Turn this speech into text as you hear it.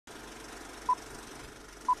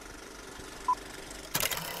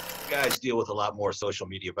guys deal with a lot more social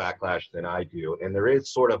media backlash than I do, and there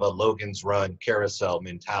is sort of a Logan's Run carousel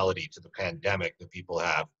mentality to the pandemic that people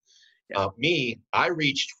have. Yeah. I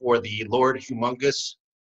reached for the Lord Humungus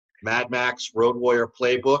Mad Max Road Warrior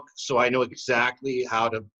playbook, so I know exactly how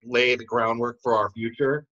to lay the groundwork for our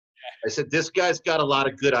future. I said, this guy's got a lot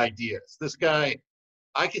of good ideas. This guy,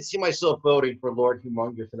 I could see myself voting for Lord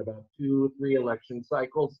Humungus in about 2-3 election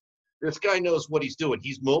cycles. This guy knows what he's doing.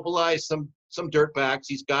 He's mobilized some dirtbags.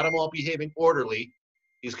 He's got them all behaving orderly.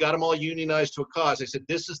 He's got them all unionized to a cause. I said,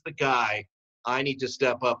 this is the guy I need to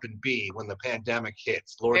step up and be when the pandemic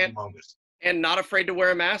hits, Lord Humungus. And not afraid to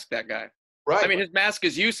wear a mask, that guy. Right. I mean, his mask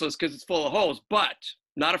is useless because it's full of holes, but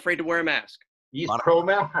not afraid to wear a mask. He's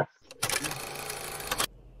pro-mask.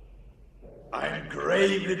 I'm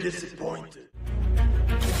gravely disappointed.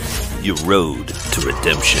 Your road to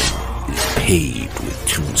redemption is paved with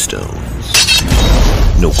tombstones.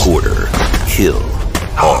 No quarter, kill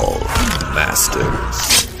all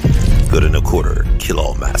masters. Go to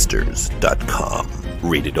noquarterkillallmasters.com.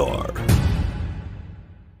 Rated R.